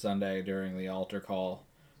 on Sunday during the altar call,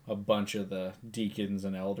 a bunch of the deacons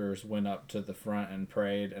and elders went up to the front and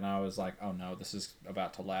prayed, and I was like, oh no, this is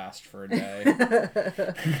about to last for a day. I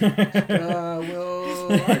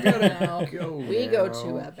gotta go. We go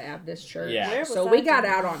to a Baptist church, so that we got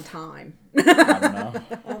out on time. I don't know.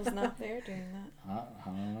 I was not there during that. I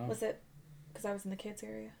don't know. Was it because I was in the kids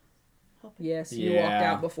area? Yes, you walked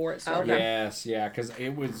out before it started. Yes, because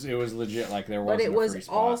it was legit, like there wasn't But it was a free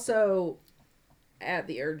spot. also at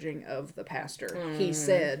the urging of the pastor. He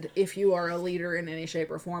said, if you are a leader in any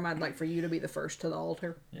shape or form, I'd like for you to be the first to the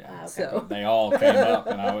altar. Yeah. Okay. So They all came up,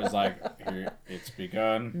 and I was like, here, it's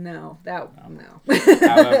begun. no.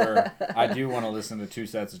 However, I do want to listen to two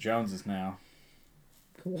sets of Joneses now.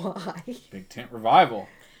 Why? Big Tent Revival.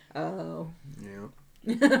 Oh. Yeah.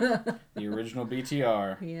 The original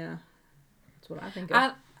BTR. Yeah. That's what I think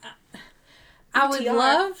of. I would BTR,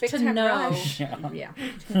 love Big to Tent know. Rush. Yeah.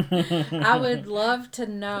 I would love to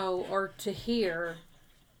know or to hear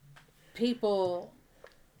people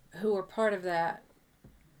who were part of that,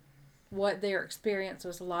 what their experience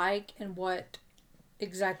was like and what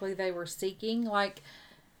exactly they were seeking. Like,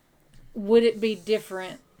 would it be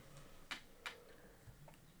different?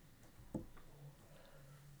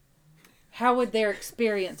 How would their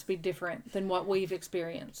experience be different than what we've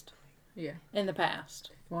experienced in the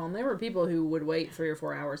past? Well, and there were people who would wait 3 or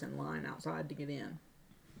 4 hours in line outside to get in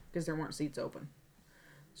because there weren't seats open.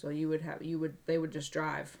 So they would just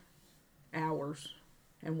drive hours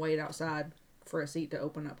and wait outside for a seat to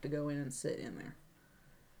open up to go in and sit in there.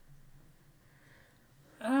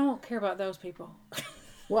 I don't care about those people.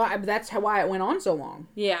 Well, that's why it went on so long.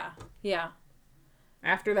 Yeah.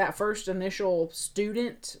 After that first initial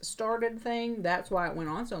student started thing, that's why it went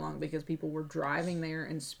on so long, because people were driving there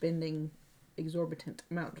and spending exorbitant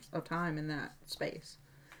amounts of time in that space.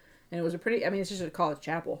 And it was it's just a college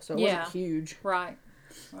chapel, so it wasn't huge. Right.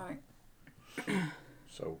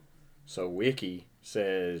 So Wiki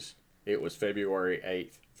says it was February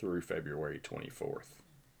 8th through February 24th.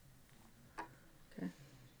 Okay.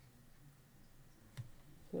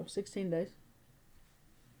 So 16 days.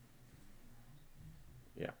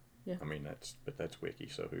 Yeah. I mean, that's Wiki,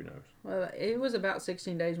 so who knows? Well, it was about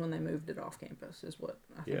 16 days when they moved it off campus, is what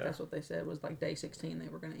I think that's what they said, was like day 16 they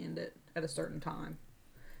were going to end it at a certain time.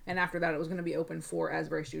 And after that it was going to be open for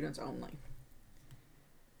Asbury students only.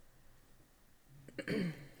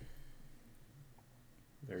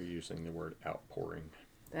 They're using the word outpouring.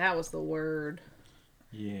 That was the word.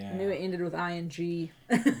 Yeah. I knew it ended with ing.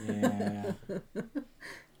 Yeah.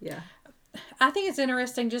 Yeah. I think it's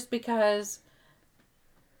interesting just because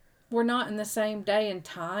we're not in the same day and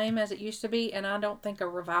time as it used to be, and I don't think a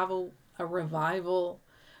revival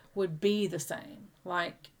would be the same.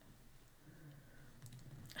 Like,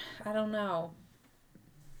 I don't know.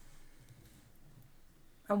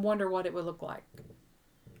 I wonder what it would look like.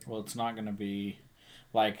 Well, it's not going to be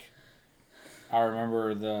like, I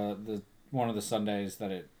remember the one of the Sundays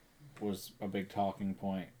that it was a big talking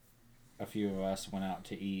point a few of us went out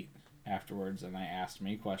to eat afterwards, and they asked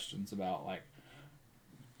me questions about, like,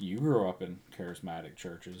 you grew up in charismatic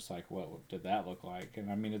churches. Like, what did that look like?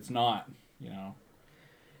 And I mean, it's not,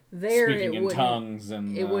 There speaking it in wouldn't. tongues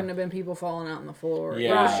and It wouldn't have been people falling out on the floor. It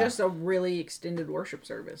Yeah. was just a really extended worship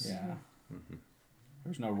service. Yeah.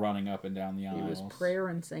 There's no running up and down the It aisles. was prayer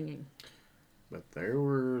and singing. But there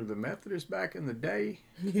were the Methodists back in the day.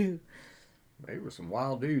 They were some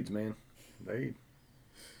wild dudes, man. They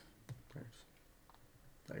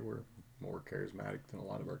were more charismatic than a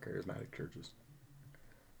lot of our charismatic churches.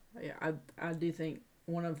 Yeah, I do think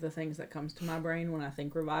one of the things that comes to my brain when I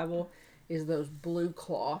think revival is those blue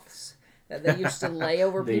cloths that they used to lay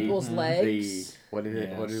over people's legs. What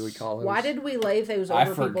did we call those? Why did we lay those over I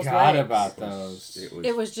people's legs? forgot about those.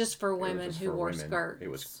 It was just for it was women just who for wore women. skirts. It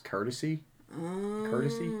was courtesy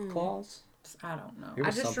clause. I don't know. It I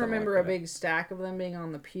was just something remember like a that. big stack of them being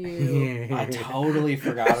on the pew. I totally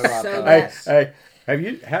forgot about So those. Hey,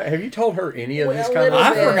 have you told her any of this Well, kind of little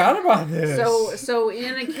I bit. forgot about this. So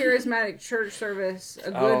in a charismatic church service,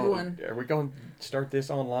 a good one. Are we going to start this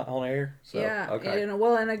on air? So, Yeah, Okay.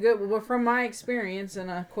 well, from my experience, in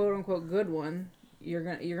a quote unquote good one, you're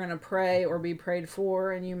gonna pray or be prayed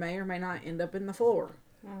for, and you may or may not end up in the floor.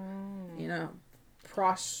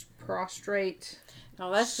 Prostrate.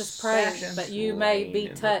 No, that's just praying. Session. But you may be Slain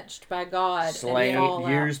in touched by God Slain. and fall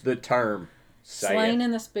Here's out. the term. Say Slain it.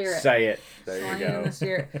 in the spirit. Say it. There Slain you in go. the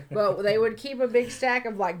spirit. But they would keep a big stack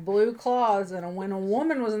of like blue cloths, and when a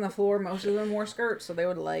woman was in the floor, most of them wore skirts, so they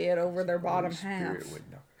would lay it over their bottom Holy half. Spirit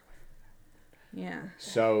would know. Yeah.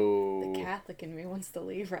 So, The Catholic in me wants to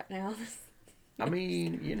leave right now. I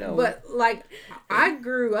mean, But like, I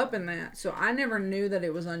grew up in that, so I never knew that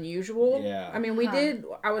it was unusual. Yeah. I mean,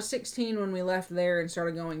 I was 16 when we left there and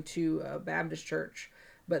started going to a Baptist church.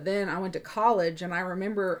 But then I went to college, and I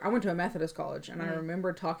went to a Methodist college, and I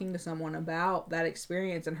remember talking to someone about that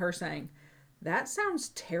experience, and her saying, "That sounds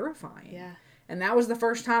terrifying." Yeah. And that was the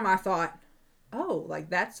first time I thought, "Oh, like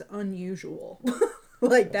that's unusual."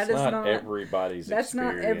 Like that's that is not everybody's That's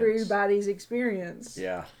experience. not everybody's experience.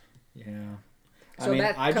 Yeah. Yeah. So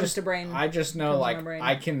that comes to brain. I just know, comes to like, my brain.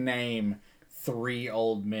 I can name 3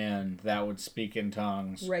 old men that would speak in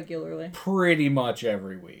tongues Regularly. pretty much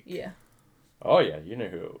every week. Yeah. Oh, yeah. You knew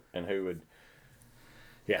who would.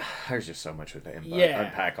 Yeah, there's just so much to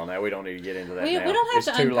unpack on that. We don't need to get into that We now. don't have It's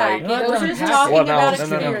to too unpack late. it. We're just Well, talking Well, about no.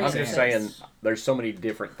 I'm experiences. just saying there's so many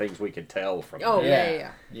different things we could tell from Oh, that.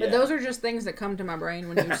 yeah. Yeah. But those are just things that come to my brain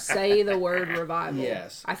when you say the word revival.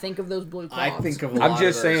 Yes. I think of those blue cloths. I think of a lot I'm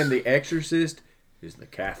just of those. saying The Exorcist is the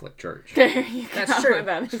Catholic Church. There you go. That's true.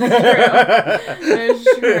 That is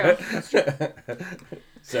true. That's true.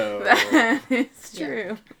 So That is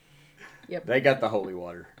true. they got the holy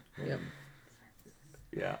water. Yep.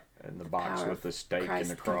 Yeah, and the box Power with the stake and Christ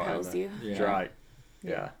the cross. compels you. That's Yeah. right.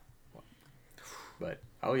 Yeah. But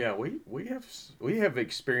we have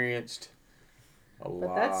experienced a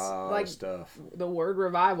lot that's, like, of stuff. The word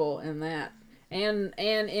revival and that. And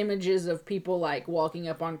images of people like walking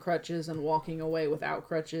up on crutches and walking away without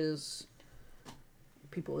crutches.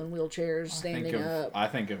 People in wheelchairs standing up. I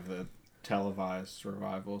think of the televised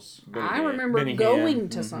revivals. I remember Benny going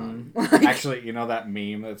Hinn. to some. Actually, you know that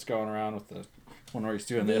meme that's going around with the one where he's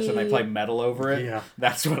doing this and they play metal over it? Yeah.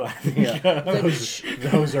 That's what I think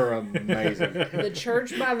of. Those are amazing. The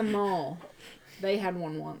church by the mall, they had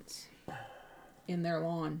one once in their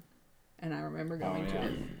lawn, and I remember going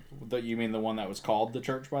to it. You mean the one that was called the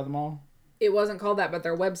Church by the Mall? It wasn't called that, but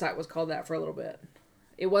their website was called that for a little bit.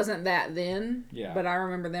 It wasn't that then, Yeah. but I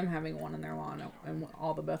remember them having one in their lawn, and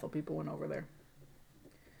all the Bethel people went over there.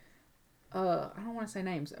 I don't want to say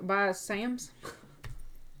names. By Sam's?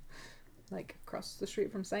 Like across the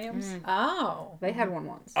street from Sam's? Oh. They had one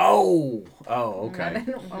once. Oh, I okay.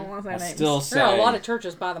 don't want to say I names. still There are say a lot of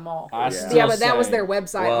churches by the mall. I Yeah. still Yeah, but that was say- their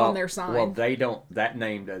website on their sign. Well, they don't. That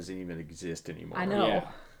name doesn't even exist anymore. I know. Yeah.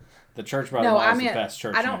 The Church by the No, Mall I is mean, the best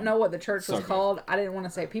church. I don't name. know what the church was So good. called. I didn't want to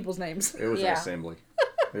say people's names. It was Yeah. an assembly.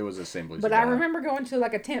 It was assemblies. But of I God. remember going to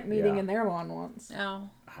like a tent meeting Yeah. in their lawn once. Oh.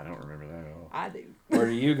 I don't remember that at all. I do. Where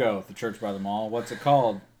do you go? The Church by the Mall. What's it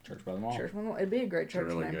called? Church by the Mall. Church, it'd be a great It's a church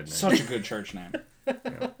really name. good name. Such a good church name.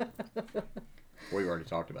 We've already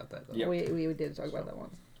talked about that, though. Yep. We did talk about that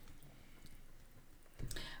once.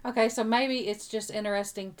 Okay, so maybe it's just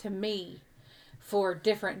interesting to me for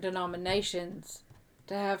different denominations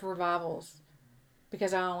to have revivals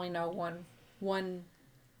because I only know one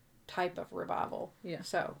type of revival. Yeah.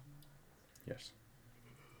 So, Yes.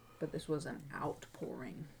 But this was an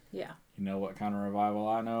outpouring. yeah. You know what kind of revival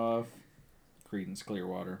I know of? Creedence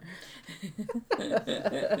Clearwater.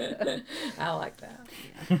 I like that.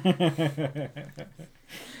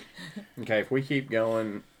 Okay, if we keep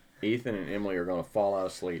going, Ethan and Emily are going to fall out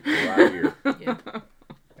of sleep right here. Yeah.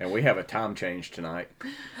 And we have a time change tonight.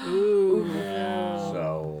 Ooh. Yeah.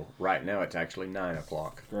 So right now it's actually 9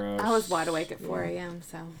 o'clock. Gross. I was wide awake at 4 a.m.,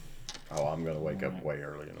 so. Oh, I'm going to wake up way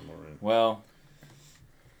early in the morning. Well,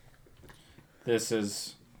 this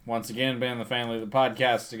has once again been the Family of the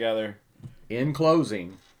Podcast together. In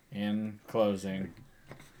closing. In closing.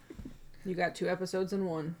 You got 2 episodes in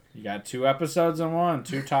one. You got 2 episodes in one,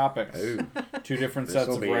 2 topics. Ooh. 2 different This sets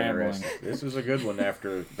will of be rambling. interesting. This was a good one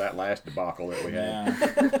after that last debacle that we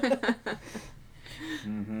had.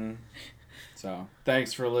 Yeah. So,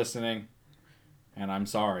 thanks for listening. And I'm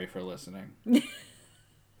sorry for listening.